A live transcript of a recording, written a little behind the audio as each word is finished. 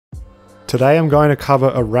Today I'm going to cover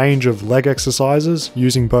a range of leg exercises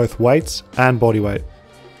using both weights and body weight.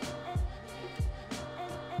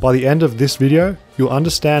 By the end of this video, you'll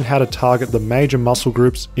understand how to target the major muscle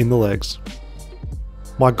groups in the legs.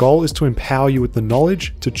 My goal is to empower you with the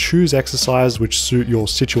knowledge to choose exercises which suit your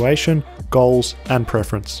situation, goals, and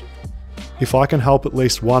preference. If I can help at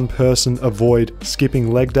least one person avoid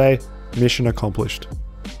skipping leg day, mission accomplished.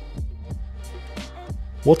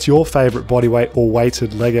 What's your favourite bodyweight or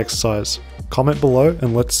weighted leg exercise? Comment below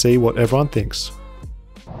and let's see what everyone thinks.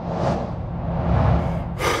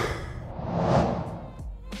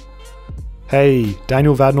 Hey,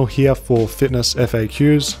 Daniel Vadnal here for Fitness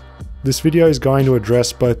FAQs. This video is going to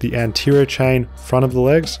address both the anterior chain, front of the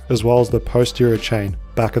legs, as well as the posterior chain,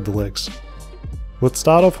 back of the legs. Let's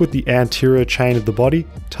start off with the anterior chain of the body,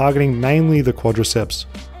 targeting mainly the quadriceps.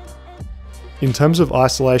 In terms of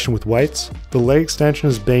isolation with weights, the leg extension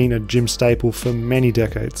has been a gym staple for many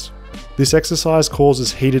decades. This exercise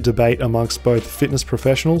causes heated debate amongst both fitness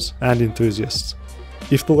professionals and enthusiasts.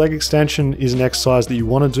 If the leg extension is an exercise that you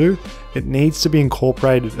want to do, it needs to be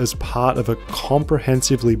incorporated as part of a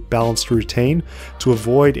comprehensively balanced routine to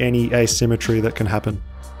avoid any asymmetry that can happen.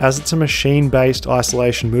 As it's a machine-based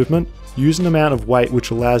isolation movement, use an amount of weight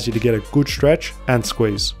which allows you to get a good stretch and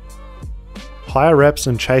squeeze. Higher reps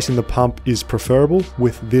and chasing the pump is preferable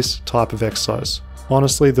with this type of exercise.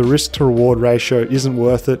 Honestly, the risk to reward ratio isn't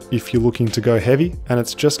worth it if you're looking to go heavy, and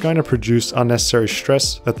it's just going to produce unnecessary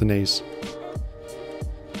stress at the knees.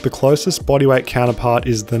 The closest bodyweight counterpart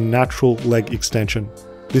is the natural leg extension.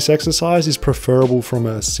 This exercise is preferable from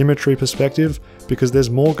a symmetry perspective because there's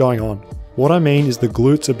more going on. What I mean is the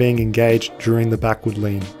glutes are being engaged during the backward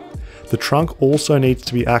lean. The trunk also needs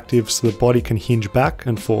to be active so the body can hinge back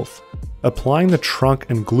and forth. Applying the trunk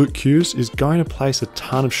and glute cues is going to place a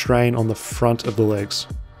ton of strain on the front of the legs.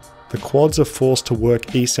 The quads are forced to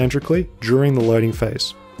work eccentrically during the loading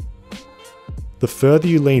phase. The further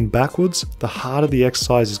you lean backwards, the harder the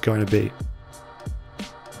exercise is going to be.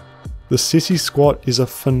 The sissy squat is a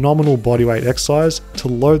phenomenal bodyweight exercise to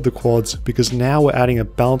load the quads because now we're adding a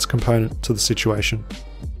balance component to the situation.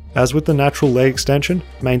 As with the natural leg extension,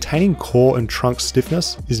 maintaining core and trunk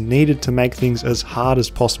stiffness is needed to make things as hard as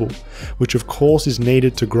possible, which of course is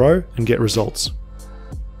needed to grow and get results.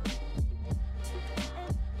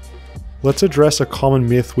 Let's address a common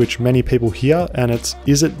myth which many people hear, and it's,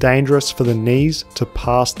 is it dangerous for the knees to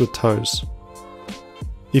pass the toes?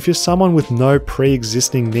 If you're someone with no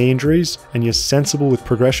pre-existing knee injuries and you're sensible with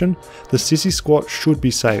progression, the sissy squat should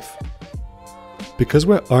be safe. Because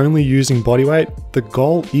we're only using bodyweight, the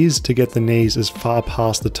goal is to get the knees as far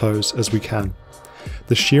past the toes as we can.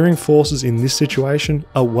 The shearing forces in this situation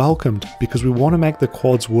are welcomed because we want to make the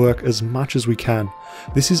quads work as much as we can.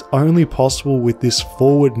 This is only possible with this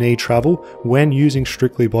forward knee travel when using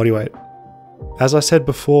strictly bodyweight. As I said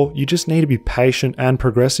before, you just need to be patient and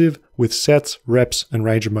progressive with sets, reps, and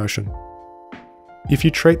range of motion. If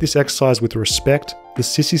you treat this exercise with respect, the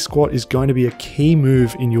sissy squat is going to be a key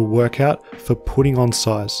move in your workout for putting on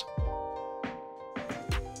size.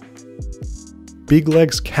 Big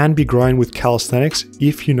legs can be grown with calisthenics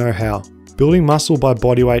if you know how. Building muscle by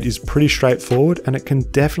bodyweight is pretty straightforward and it can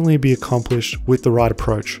definitely be accomplished with the right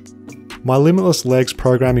approach. My Limitless Legs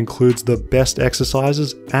program includes the best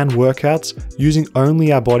exercises and workouts using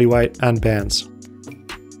only our bodyweight and bands.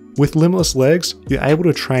 With Limitless Legs, you're able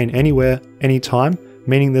to train anywhere, anytime,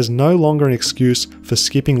 meaning there's no longer an excuse for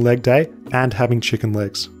skipping leg day and having chicken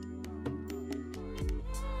legs.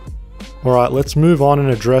 Alright, let's move on and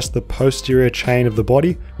address the posterior chain of the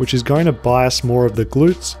body, which is going to bias more of the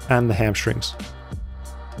glutes and the hamstrings.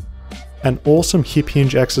 An awesome hip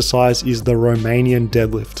hinge exercise is the Romanian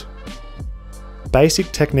deadlift.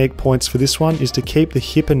 Basic technique points for this one is to keep the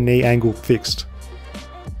hip and knee angle fixed.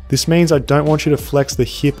 This means I don't want you to flex the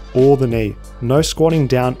hip or the knee. No squatting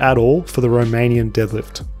down at all for the Romanian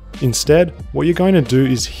deadlift. Instead, what you're going to do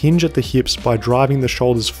is hinge at the hips by driving the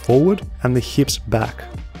shoulders forward and the hips back.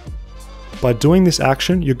 By doing this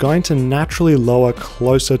action, you're going to naturally lower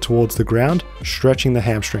closer towards the ground, stretching the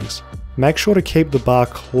hamstrings. Make sure to keep the bar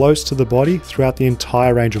close to the body throughout the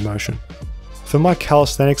entire range of motion. For my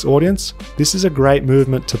calisthenics audience, this is a great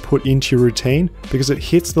movement to put into your routine because it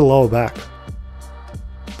hits the lower back.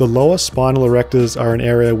 The lower spinal erectors are an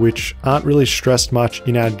area which aren't really stressed much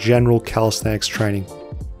in our general calisthenics training.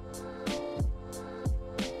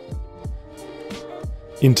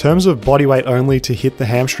 In terms of bodyweight only to hit the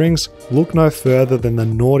hamstrings, look no further than the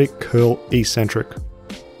Nordic curl eccentric.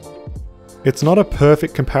 It's not a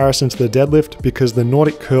perfect comparison to the deadlift because the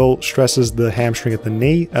Nordic curl stresses the hamstring at the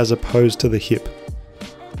knee as opposed to the hip.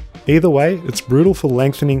 Either way, it's brutal for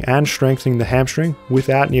lengthening and strengthening the hamstring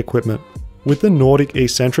without any equipment. With the Nordic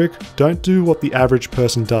eccentric, don't do what the average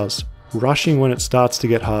person does, rushing when it starts to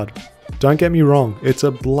get hard. Don't get me wrong, it's a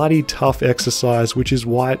bloody tough exercise, which is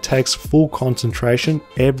why it takes full concentration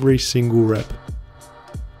every single rep.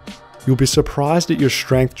 You'll be surprised at your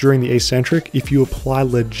strength during the eccentric if you apply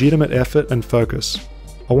legitimate effort and focus.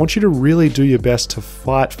 I want you to really do your best to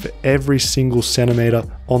fight for every single centimeter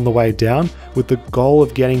on the way down with the goal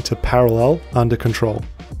of getting to parallel under control.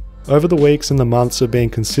 Over the weeks and the months of being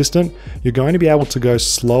consistent, you're going to be able to go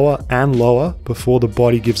slower and lower before the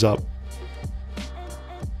body gives up.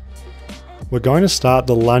 We're going to start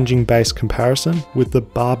the lunging based comparison with the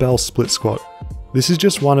barbell split squat. This is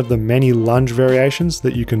just one of the many lunge variations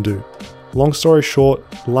that you can do. Long story short,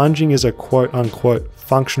 lunging is a quote-unquote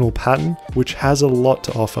functional pattern which has a lot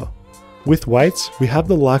to offer. With weights, we have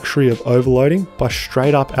the luxury of overloading by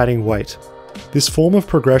straight up adding weight. This form of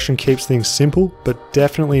progression keeps things simple, but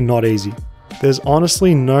definitely not easy. There's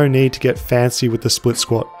honestly no need to get fancy with the split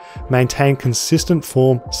squat. Maintain consistent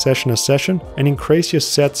form session to session and increase your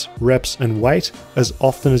sets, reps, and weight as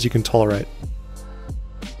often as you can tolerate.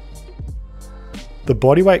 The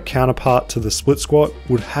bodyweight counterpart to the split squat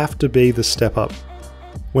would have to be the step up.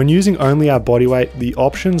 When using only our bodyweight, the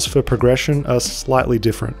options for progression are slightly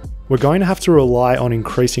different. We're going to have to rely on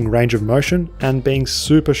increasing range of motion and being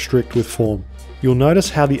super strict with form. You'll notice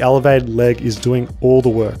how the elevated leg is doing all the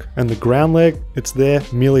work, and the ground leg, it's there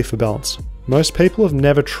merely for balance. Most people have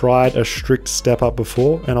never tried a strict step up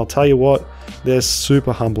before, and I'll tell you what, they're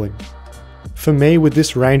super humbling. For me, with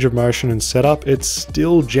this range of motion and setup, it's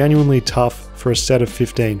still genuinely tough for a set of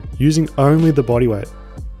 15, using only the bodyweight.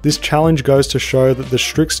 This challenge goes to show that the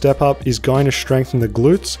strict step up is going to strengthen the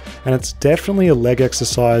glutes, and it's definitely a leg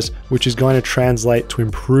exercise which is going to translate to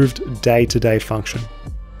improved day-to-day function.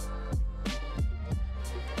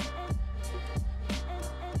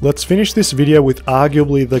 Let's finish this video with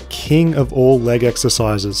arguably the king of all leg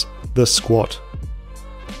exercises, the squat.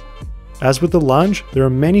 As with the lunge, there are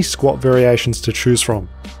many squat variations to choose from.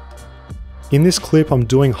 In this clip, I'm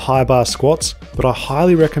doing high bar squats, but I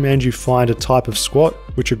highly recommend you find a type of squat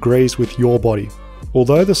which agrees with your body.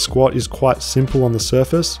 Although the squat is quite simple on the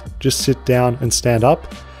surface, just sit down and stand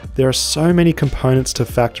up, there are so many components to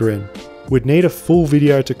factor in. We'd need a full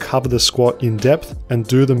video to cover the squat in depth and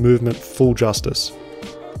do the movement full justice.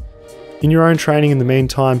 In your own training in the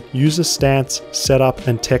meantime, use a stance, setup,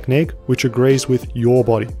 and technique which agrees with your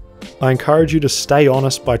body. I encourage you to stay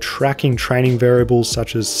honest by tracking training variables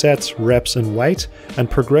such as sets, reps, and weight, and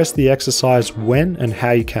progress the exercise when and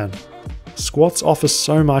how you can. Squats offer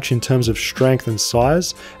so much in terms of strength and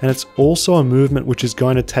size, and it's also a movement which is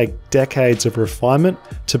going to take decades of refinement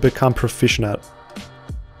to become proficient at.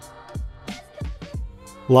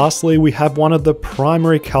 Lastly, we have one of the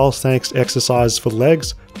primary calisthenics exercises for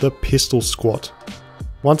legs, the pistol squat.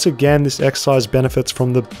 Once again, this exercise benefits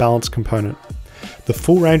from the balance component. The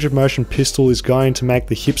full range of motion pistol is going to make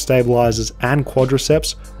the hip stabilizers and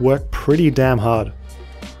quadriceps work pretty damn hard.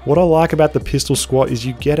 What I like about the pistol squat is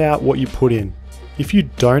you get out what you put in. If you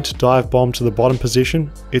don't dive bomb to the bottom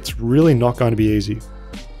position, it's really not going to be easy.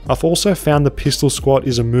 I've also found the pistol squat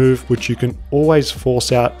is a move which you can always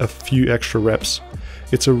force out a few extra reps.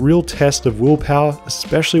 It's a real test of willpower,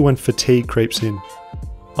 especially when fatigue creeps in.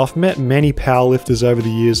 I've met many powerlifters over the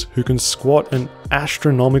years who can squat an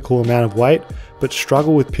astronomical amount of weight but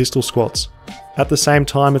struggle with pistol squats. At the same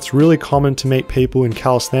time, it's really common to meet people in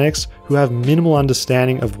calisthenics who have minimal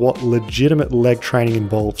understanding of what legitimate leg training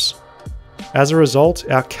involves. As a result,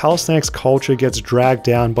 our calisthenics culture gets dragged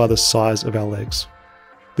down by the size of our legs.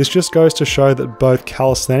 This just goes to show that both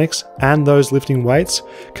calisthenics and those lifting weights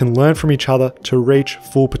can learn from each other to reach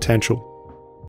full potential.